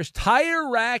tires. Tire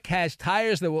Rack has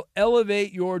tires that will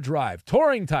elevate your drive.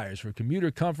 Touring tires for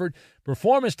commuter comfort,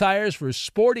 performance tires for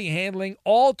sporty handling,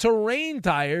 all-terrain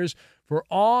tires for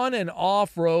on- and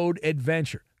off-road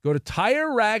adventure. Go to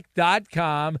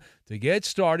TireRack.com to get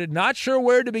started. Not sure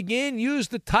where to begin? Use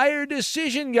the Tire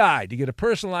Decision Guide to get a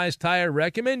personalized tire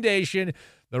recommendation,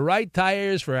 the right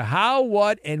tires for how,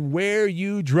 what, and where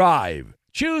you drive.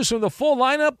 Choose from the full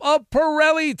lineup of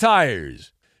Pirelli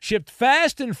tires. Shipped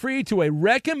fast and free to a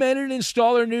recommended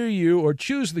installer near you, or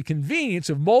choose the convenience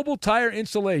of mobile tire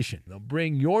installation. They'll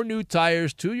bring your new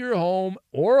tires to your home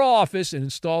or office and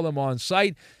install them on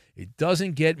site. It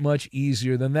doesn't get much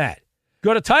easier than that.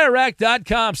 Go to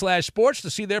TireRack.com/sports to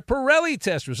see their Pirelli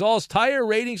test results, tire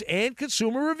ratings, and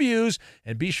consumer reviews,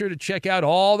 and be sure to check out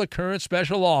all the current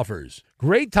special offers.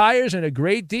 Great tires and a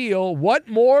great deal. What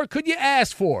more could you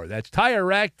ask for? That's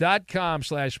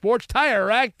TireRack.com/sports.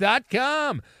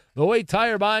 TireRack.com, the way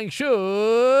tire buying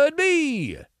should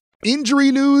be. Injury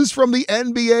news from the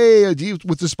NBA.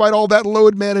 Despite all that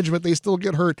load management, they still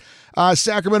get hurt.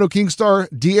 Sacramento Kings star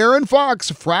De'Aaron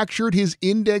Fox fractured his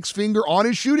index finger on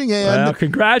his shooting hand. Well,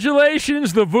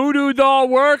 congratulations. The voodoo doll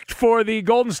worked for the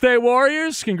Golden State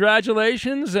Warriors.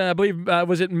 Congratulations. I believe,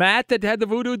 was it Matt that had the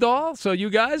voodoo doll? So you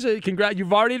guys,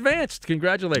 you've already advanced.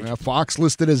 Congratulations. Fox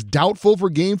listed as doubtful for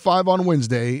Game 5 on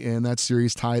Wednesday, and that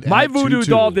series tied My at voodoo 2-2.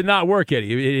 doll did not work,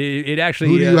 Eddie. It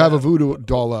actually... Who do you have a voodoo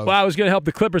doll of? Well, I was going to help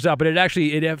the Clippers out, but it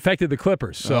affected the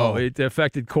Clippers. So It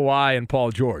affected Kawhi and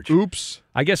Paul George. Oops.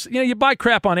 I guess, you buy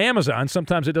crap on Amazon.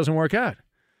 Sometimes it doesn't work out.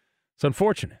 It's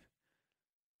unfortunate.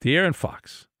 De'Aaron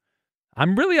Fox.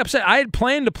 I'm really upset. I had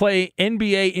planned to play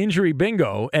NBA injury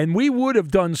bingo, and we would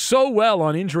have done so well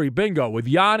on injury bingo with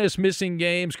Giannis missing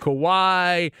games,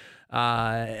 Kawhi.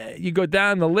 You go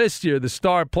down the list here, the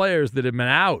star players that have been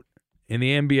out in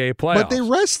the NBA playoffs. But they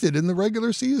rested in the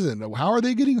regular season. How are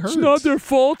they getting hurt? It's not their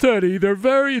fault, Eddie.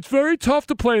 It's very tough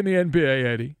to play in the NBA,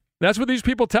 Eddie. That's what these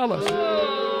people tell us.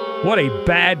 What a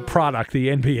bad product the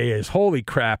NBA is. Holy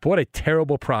crap. What a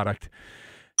terrible product.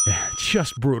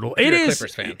 Just brutal. You're a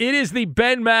Clippers fan. It is the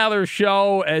Ben Maller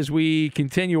Show as we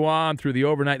continue on through the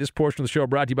overnight. This portion of the show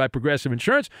brought to you by Progressive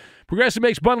Insurance. Progressive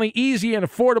makes bundling easy and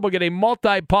affordable. Get a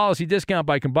multi-policy discount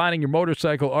by combining your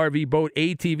motorcycle, RV, boat,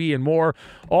 ATV, and more.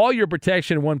 All your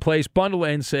protection in one place. Bundle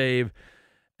and save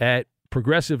at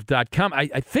Progressive.com. I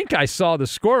think I saw the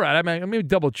score right. Let me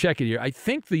double check it here. I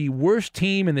think the worst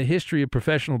team in the history of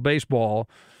professional baseball,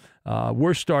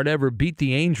 worst start ever, beat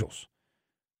the Angels.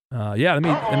 Let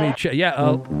me check.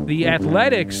 The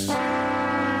Athletics,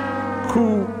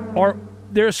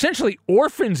 they're essentially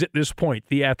orphans at this point.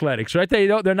 The Athletics, right?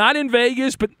 They're not in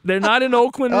Vegas, but they're not in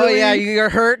Oakland. Oh really. Yeah, you're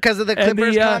hurt because of the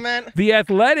Clippers comment. The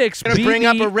Athletics beat bring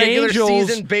up the a regular Angels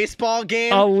season baseball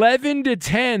game.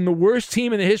 11-10, the worst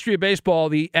team in the history of baseball.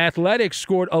 The Athletics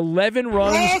scored 11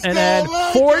 runs and had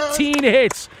 14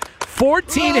 hits.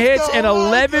 14 hits and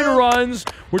 11 runs.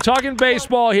 We're talking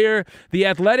baseball here. The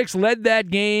Athletics led that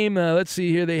game. Let's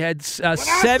see here. They had a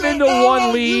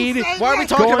 7-1 lead. Why are we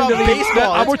talking about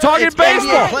baseball? We're talking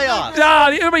baseball.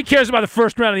 Playoffs. Nobody cares about the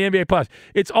first round of the NBA playoffs.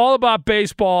 It's all about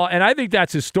baseball, and I think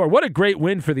that's historic. What a great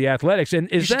win for the Athletics. And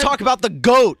you should talk about the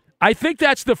GOAT. I think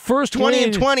that's the first 20 win.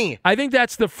 and 20. I think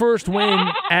that's the first win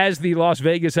as the Las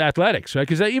Vegas Athletics, right?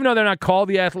 Because even though they're not called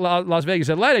the Las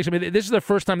Vegas Athletics, I mean, this is the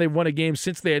first time they've won a game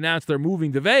since they announced they're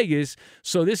moving to Vegas.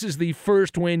 So this is the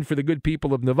first win for the good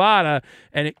people of Nevada,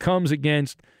 and it comes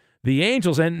against the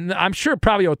Angels. And I'm sure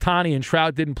probably Ohtani and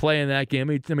Trout didn't play in that game.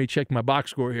 Let me check my box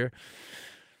score here.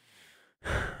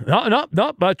 No.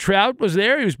 But Trout was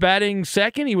there. He was batting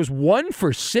second. He was 1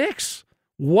 for 6.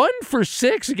 1 for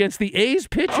 6 against the A's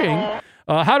pitching.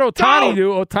 How'd Ohtani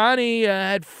do? Ohtani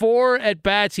had 4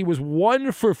 at-bats. He was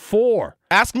 1 for 4.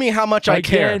 Ask me how much I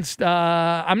care.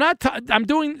 I'm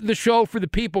doing the show for the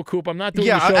people, Coop. I'm not doing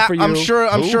the show for you. I'm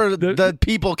sure the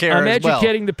people care I'm as well.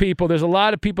 educating the people. There's a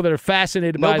lot of people that are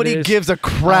fascinated by this. Nobody gives a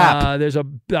crap. There's a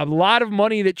lot of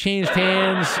money that changed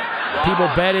hands. People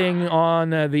betting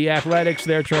on the Athletics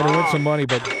there trying to win some money,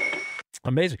 but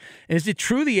amazing. And is it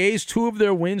true the A's, 2 of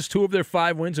their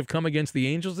 5 wins have come against the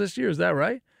Angels this year? Is that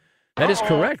right? That is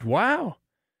correct. Wow.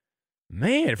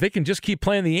 Man, if they can just keep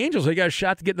playing the Angels, they got a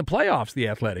shot to get in the playoffs, the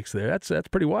Athletics there. That's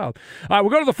pretty wild. All right,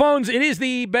 we'll go to the phones. It is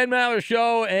the Ben Maller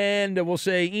Show, and we'll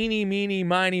say eeny, meeny,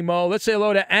 miny, mo. Let's say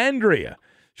hello to Andrea.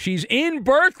 She's in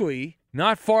Berkeley,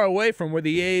 not far away from where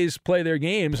the A's play their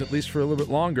games, at least for a little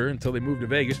bit longer until they move to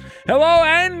Vegas. Hello,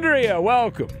 Andrea.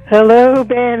 Welcome. Hello,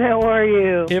 Ben. How are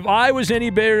you? If I was any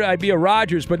better, I'd be a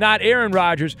Rodgers, but not Aaron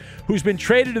Rodgers, who's been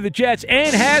traded to the Jets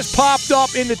and has popped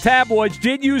up in the tabloids.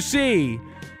 Did you see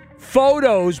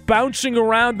photos bouncing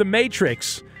around the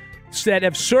Matrix that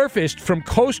have surfaced from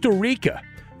Costa Rica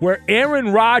where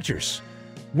Aaron Rodgers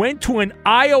went to an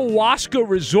ayahuasca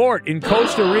resort in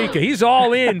Costa Rica? He's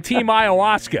all in Team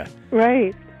Ayahuasca.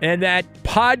 Right. And that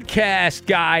podcast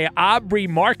guy, Aubrey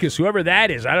Marcus, whoever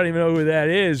that is, I don't even know who that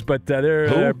is, but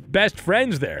they're best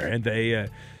friends there. And they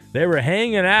were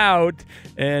hanging out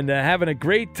and having a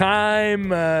great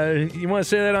time. You want to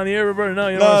say that on the air, Roberto? No,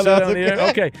 you don't want to say that on the air?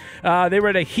 Okay. They were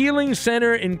at a healing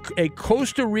center in a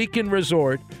Costa Rican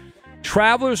resort.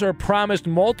 Travelers are promised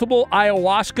multiple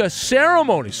ayahuasca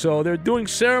ceremonies. So they're doing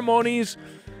ceremonies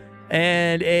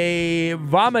and a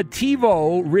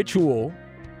vomitivo ritual.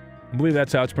 I believe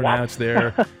that's how it's pronounced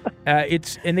there.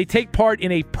 And they take part in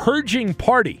a purging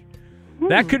party.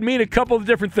 That could mean a couple of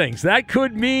different things. That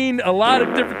could mean a lot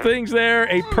of different things there.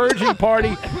 A purging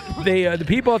party. The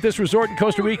people at this resort in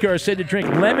Costa Rica are said to drink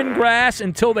lemongrass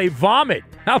until they vomit.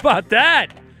 How about that?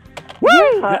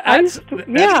 Woo! And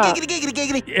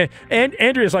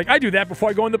Andrea's like, I do that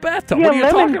before I go in the bathtub. Yeah, what are you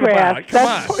talking about? Come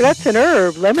on. That's an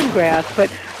herb, lemongrass.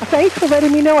 But thanks for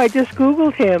letting me know. I just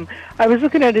Googled him. I was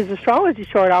looking at his astrology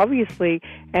chart, obviously,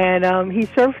 and he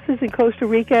surfaces in Costa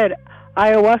Rica at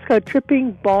Ayahuasca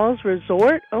Tripping Balls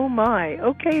Resort. Oh, my.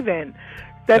 Okay, then.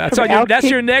 That's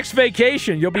your next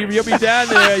vacation. You'll be down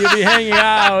there. You'll be hanging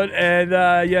out, and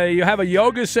you have a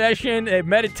yoga session, a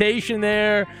meditation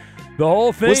there. The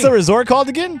whole thing. What's the resort called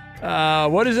again?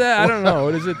 What is that? I don't know.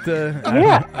 What is it?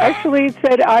 Actually, it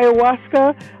said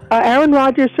Ayahuasca. Aaron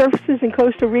Rodgers surfaces in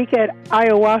Costa Rica at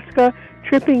Ayahuasca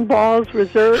Tripping Balls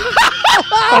Resort.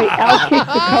 I'll kick the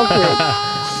cover.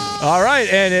 All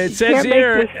right, and it says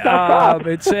here,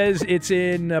 it says it's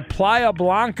in Playa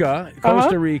Blanca,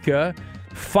 Costa Rica.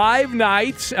 5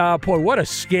 nights. Boy, what a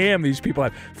scam these people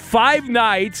have. 5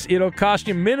 nights. It'll cost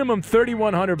you minimum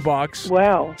 $3,100.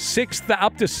 Wow. Up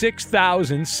to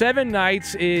 $6,000. 7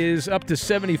 nights is up to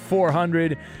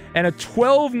 $7,400, and a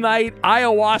 12-night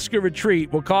ayahuasca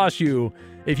retreat will cost you,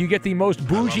 if you get the most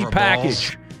bougie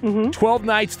package, 12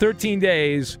 nights, 13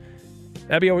 days.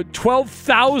 That'd be over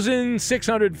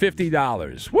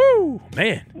 $12,650. Woo,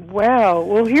 man. Wow.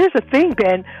 Well, here's the thing,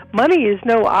 Ben. Money is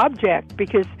no object,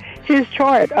 because his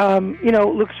chart,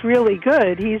 looks really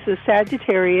good. He's a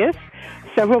Sagittarius,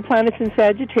 several planets in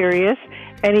Sagittarius,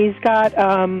 and he's got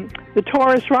the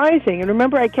Taurus rising. And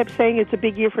remember, I kept saying it's a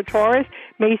big year for Taurus.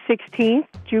 May 16th,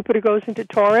 Jupiter goes into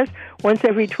Taurus. Once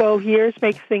every 12 years,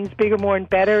 makes things bigger, more, and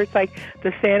better. It's like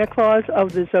the Santa Claus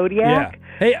of the zodiac. Yeah.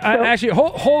 Hey, actually,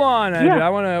 hold on.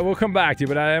 Yeah. We'll come back to you,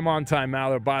 but I am on time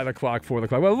now. They're by the clock, 4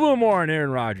 o'clock. Well, a little more on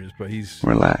Aaron Rodgers, but he's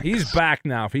back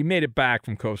now. He made it back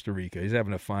from Costa Rica. He's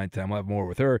having a fine time. We'll have more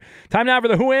with her. Time now for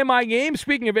the Who Am I game.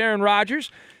 Speaking of Aaron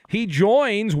Rodgers, he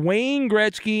joins Wayne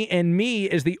Gretzky and me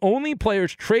as the only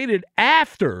players traded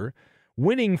after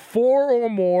winning 4 or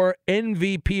more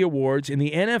MVP awards in the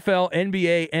NFL,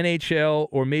 NBA, NHL,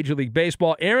 or Major League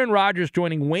Baseball. Aaron Rodgers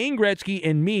joining Wayne Gretzky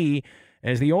and me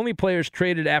as the only players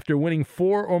traded after winning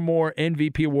 4 or more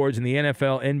MVP awards in the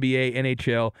NFL, NBA,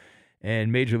 NHL,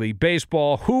 and Major League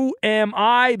Baseball. Who am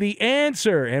I? The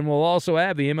answer. And we'll also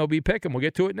have the MLB Pick'em. We'll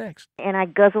get to it next. And I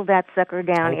guzzle that sucker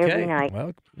down every night.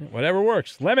 Well, whatever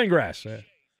works. Lemongrass.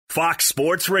 Fox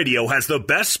Sports Radio has the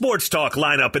best sports talk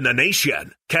lineup in the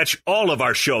nation. Catch all of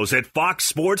our shows at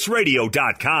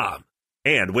foxsportsradio.com.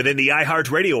 And within the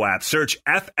iHeartRadio app, search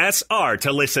FSR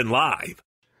to listen live.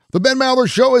 The Ben Maller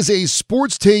Show is a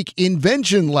sports take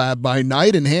invention lab by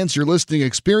night. Enhance your listening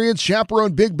experience.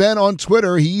 Chaperone Big Ben on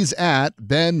Twitter. He's at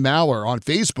Ben Maller. On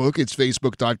Facebook, it's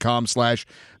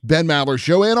facebook.com/Ben Maller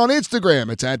Show. And on Instagram,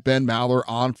 it's at Ben Maller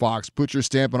on Fox. Put your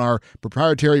stamp on our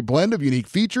proprietary blend of unique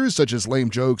features, such as lame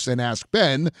jokes and Ask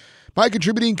Ben, by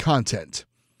contributing content.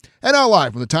 And now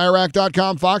live from the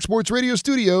TireRack.com Fox Sports Radio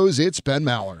studios, it's Ben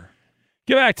Maller.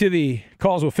 Get back to the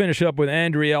calls. We'll finish up with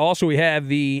Andrea. Also, we have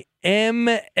the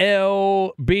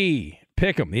MLB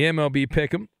Pick'em, the MLB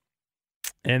Pick'em,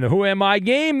 and the Who Am I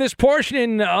game. This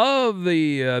portion of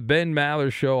the Ben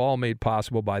Maller Show, all made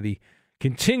possible by the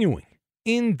continuing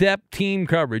in-depth team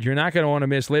coverage you're not going to want to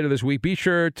miss later this week. Be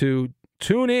sure to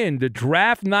tune in to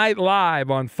Draft Night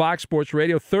Live on Fox Sports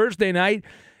Radio Thursday night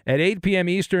at 8 p.m.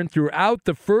 Eastern. Throughout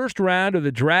the first round of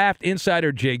the draft,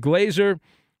 insider Jay Glazer,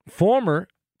 former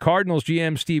Cardinals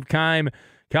GM Steve Keim,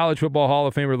 College Football Hall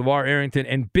of Famer LeVar Arrington,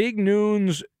 and Big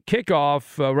Noon's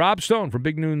kickoff, Rob Stone from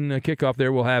Big Noon Kickoff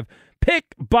there will have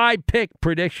pick-by-pick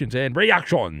predictions and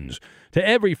reactions to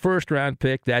every first-round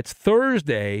pick. That's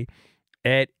Thursday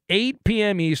at 8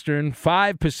 p.m. Eastern,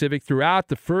 5 Pacific, throughout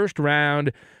the first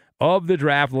round of the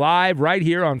draft, live right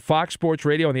here on Fox Sports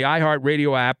Radio and the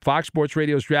iHeartRadio app. Fox Sports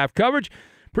Radio's draft coverage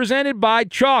presented by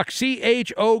Chalk,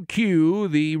 CHOQ,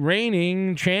 the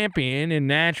reigning champion in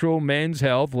natural men's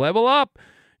health. Level up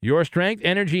your strength,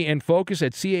 energy, and focus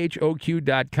at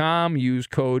CHOQ.com. Use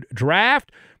code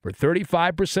DRAFT for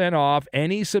 35% off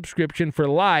any subscription for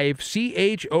life.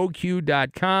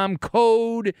 CHOQ.com,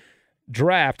 code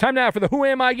DRAFT. Time now for the Who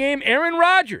Am I game. Aaron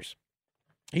Rodgers.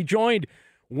 He joined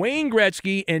Wayne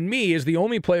Gretzky and me as the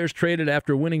only players traded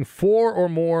after winning 4 or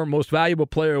more Most Valuable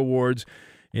Player awards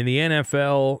in the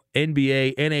NFL,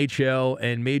 NBA, NHL,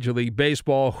 and Major League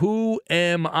Baseball. Who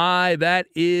am I? That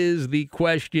is the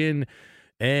question.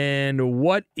 And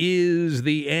what is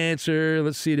the answer?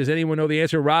 Let's see. Does anyone know the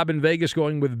answer? Rob in Vegas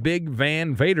going with Big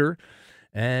Van Vader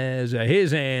as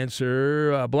his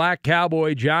answer. Black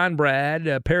Cowboy John Brad,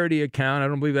 a parody account. I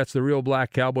don't believe that's the real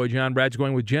Black Cowboy John Brad's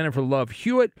going with Jennifer Love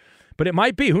Hewitt, but it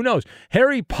might be. Who knows?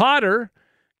 Harry Potter,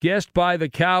 guessed by the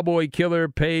Cowboy Killer.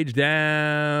 Page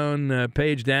down.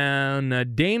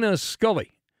 Dana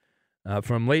Scully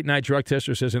from Late Night Drug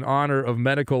Tester says, in honor of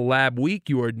Medical Lab Week,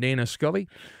 you are Dana Scully.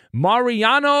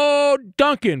 Mariano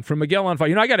Duncan from Miguel on Fire.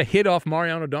 You know, I got a hit off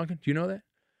Mariano Duncan. Do you know that?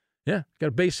 Yeah, got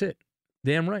a base hit.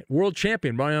 Damn right. World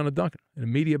champion Mariano Duncan in a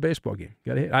media baseball game.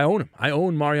 Got a hit. I own him. I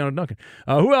own Mariano Duncan.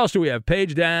 Who else do we have?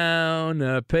 Page down.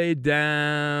 The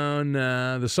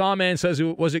Sawman says,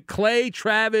 was it Clay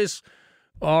Travis,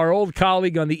 our old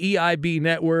colleague on the EIB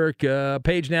network?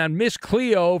 Page down. Miss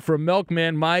Cleo from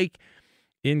Milkman Mike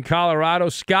in Colorado.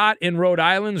 Scott in Rhode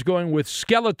Island's going with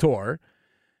Skeletor.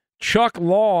 Chuck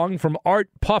Long from Art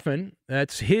Puffin.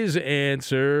 That's his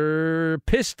answer.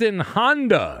 Piston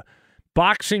Honda.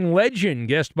 Boxing legend,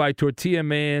 guessed by Tortilla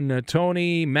Man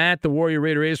Tony. Matt, the Warrior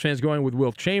Raider A's fans, going with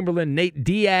Wilt Chamberlain. Nate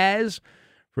Diaz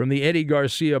from the Eddie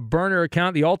Garcia burner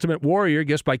account. The Ultimate Warrior,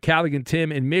 guessed by Callaghan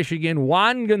Tim in Michigan.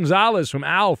 Juan Gonzalez from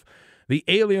Alf, the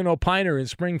Alien Opiner in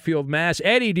Springfield, Mass.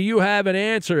 Eddie, do you have an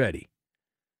answer, Eddie?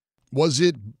 Was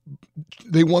it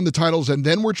they won the titles and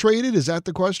then were traded? Is that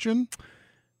the question?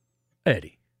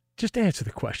 Eddie, just answer the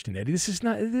question, Eddie. This is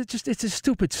not, it's a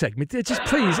stupid segment. Just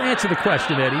please answer the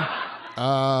question, Eddie.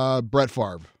 Brett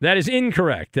Favre. That is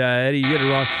incorrect. Eddie, you get it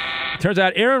wrong. Turns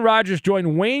out Aaron Rodgers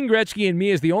joined Wayne Gretzky and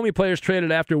me as the only players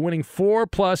traded after winning 4+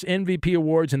 MVP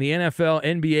awards in the NFL,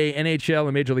 NBA, NHL,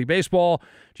 and Major League Baseball.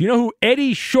 Do you know who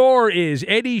Eddie Shore is?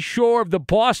 Eddie Shore of the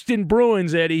Boston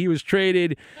Bruins, Eddie. He was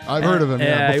traded. I've heard of him,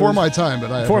 yeah. Before my time,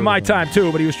 but before my time,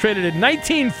 too. But he was traded in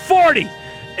 1940.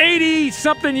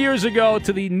 80-something years ago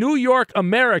to the New York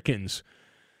Americans.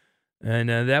 And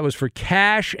that was for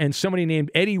cash and somebody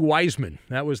named Eddie Wiseman.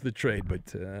 That was the trade.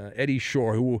 But Eddie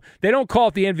Shore, who they don't call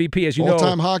it the MVP, as you know.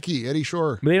 All-time hockey, Eddie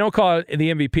Shore. But they don't call it the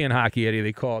MVP in hockey, Eddie.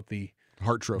 They call it the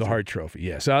Hart Trophy. The Hart Trophy,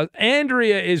 yes.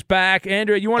 Andrea is back.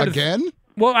 Andrea, you wanted Again?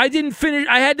 Well, I didn't finish.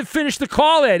 I had to finish the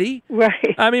call, Eddie.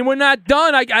 Right. I mean, we're not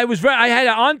done. I had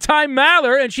an on-time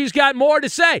Maller, and she's got more to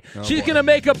say. She's going to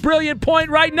make a brilliant point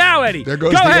right now, Eddie. There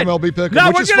goes Go the ahead. MLB pick. No,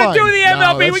 we're going to do the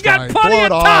MLB. We got plenty of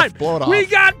time. Blow it off. We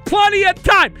got plenty of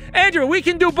time. Andrew, we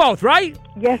can do both, right?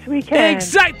 Yes, we can.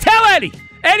 Exactly. Tell Eddie.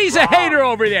 Eddie's a hater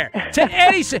over there.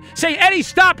 Say, Eddie,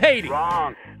 stop hating.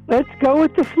 Wrong. Let's go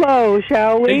with the flow,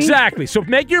 shall we? Exactly. So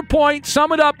make your point,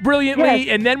 sum it up brilliantly,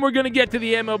 and then we're going to get to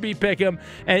the MLB pick'em,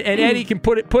 and Eddie can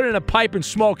put it in a pipe and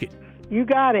smoke it. You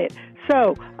got it.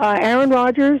 So, Aaron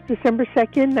Rodgers, December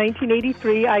 2nd,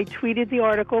 1983, I tweeted the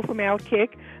article from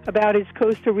Outkick about his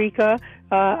Costa Rica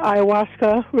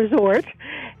ayahuasca resort.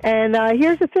 And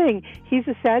here's the thing. He's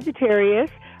a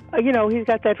Sagittarius. He's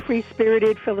got that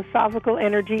free-spirited, philosophical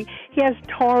energy. He has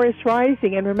Taurus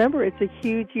rising. And remember, it's a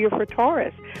huge year for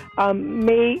Taurus.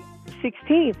 May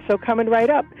 16th, so coming right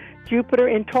up. Jupiter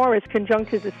in Taurus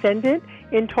conjunct his ascendant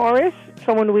in Taurus,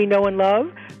 someone we know and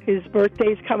love. His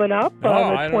birthday's coming up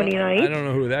on the 29th. I don't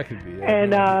know who that could be.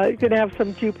 And going to have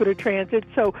some Jupiter transit.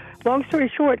 So, long story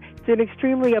short, it's an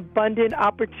extremely abundant,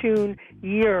 opportune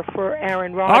year for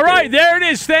Aaron Rodgers. All right, there it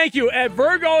is. Thank you. At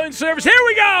Virgo in service. Here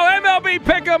we go. MLB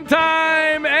Pick'em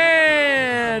time.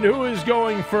 And who is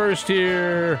going first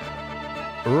here?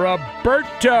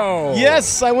 Roberto.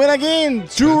 Yes, I win again.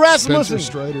 Drew Rasmussen.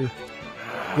 Strider.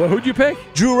 Well, who'd you pick?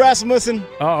 Drew Rasmussen.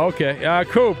 Oh, okay.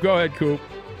 Coop, go ahead, Coop.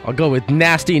 I'll go with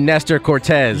nasty Nestor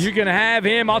Cortez. You're going to have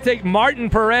him. I'll take Martin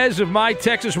Perez of my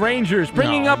Texas Rangers.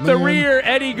 Bringing up the rear,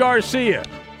 Eddie Garcia.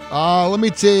 Let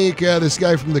me take this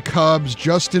guy from the Cubs,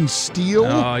 Justin Steele.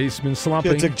 Oh, he's been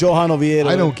slumping. Take Johan Oviedo.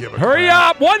 I don't give a Hurry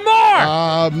up. One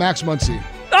more. Max Muncy.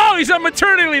 Oh, he's on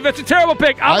maternity leave. That's a terrible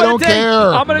pick. I don't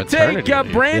care. I'm going to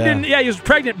take Brandon. Yeah, he was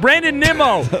pregnant. Brandon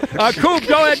Nimmo. Coop,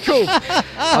 go ahead, Coop.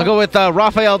 I'll go with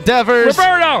Rafael Devers.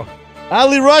 Roberto.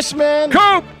 Ali Rushman.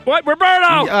 Coop. What?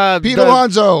 Roberto. Pete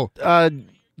Alonso.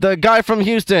 The guy from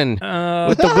Houston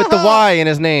with the Y in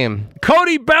his name.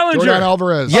 Cody Bellinger. Jordan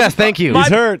Alvarez. Yes, thank you. He's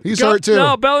hurt. He's hurt too.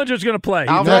 No, Bellinger's going to play.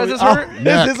 Alvarez is hurt?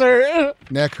 Neck. Is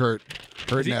hurt? Neck hurt.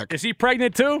 Hurt neck. Is he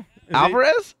pregnant too?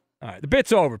 Alvarez? All right, the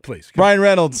bit's over, please. Ryan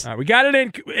Reynolds. All right, we got it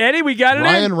in. Eddie, we got it in.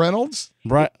 Ryan Reynolds?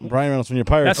 Brian Reynolds from your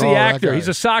Pirates. That's the actor. He's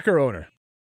a soccer owner.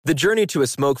 The journey to a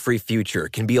smoke-free future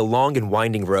can be a long and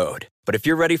winding road. But if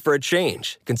you're ready for a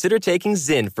change, consider taking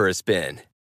Zyn for a spin.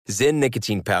 Zyn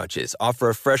nicotine pouches offer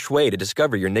a fresh way to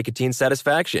discover your nicotine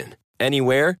satisfaction.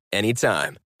 Anywhere,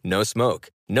 anytime. No smoke,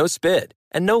 no spit,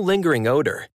 and no lingering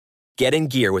odor. Get in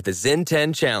gear with the Zyn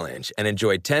 10 Challenge and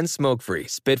enjoy 10 smoke-free,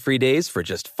 spit-free days for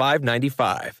just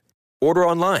 $5.95. Order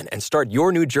online and start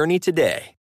your new journey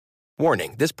today.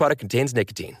 Warning, this product contains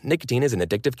nicotine. Nicotine is an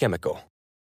addictive chemical.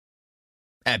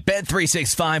 At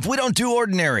Bet365, we don't do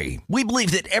ordinary. We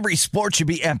believe that every sport should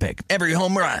be epic. Every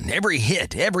home run, every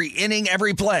hit, every inning,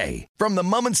 every play. From the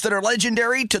moments that are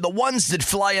legendary to the ones that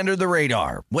fly under the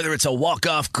radar. Whether it's a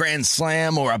walk-off grand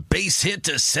slam or a base hit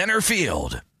to center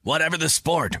field. Whatever the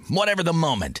sport, whatever the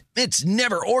moment, it's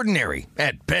never ordinary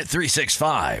at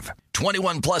Bet365.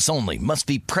 21 plus only. Must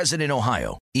be present in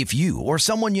Ohio. If you or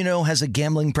someone you know has a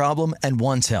gambling problem and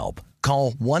wants help,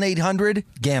 call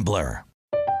 1-800-GAMBLER.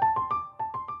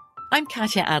 I'm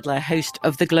Katya Adler, host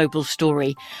of The Global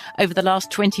Story. Over the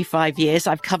last 25 years,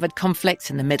 I've covered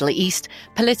conflicts in the Middle East,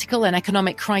 political and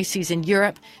economic crises in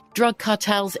Europe, drug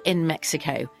cartels in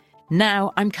Mexico.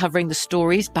 Now I'm covering the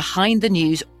stories behind the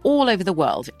news all over the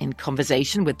world in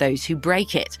conversation with those who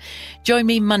break it. Join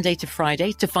me Monday to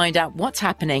Friday to find out what's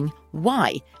happening,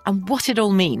 why, and what it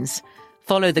all means.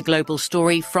 Follow The Global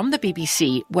Story from the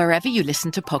BBC wherever you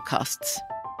listen to podcasts.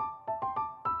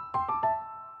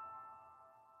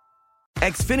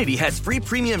 Xfinity has free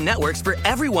premium networks for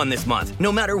everyone this month,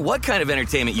 no matter what kind of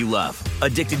entertainment you love.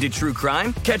 Addicted to true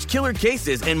crime? Catch killer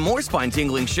cases and more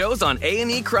spine-tingling shows on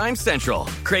A&E Crime Central.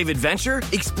 Crave adventure?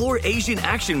 Explore Asian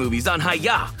action movies on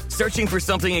Hayya. Searching for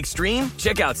something extreme?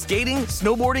 Check out skating,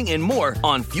 snowboarding, and more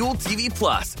on Fuel TV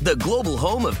Plus, the global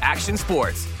home of action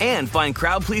sports. And find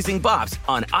crowd-pleasing bops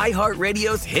on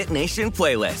iHeartRadio's Hit Nation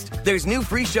playlist. There's new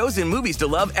free shows and movies to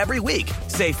love every week.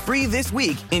 Say free this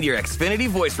week in your Xfinity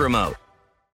voice remote.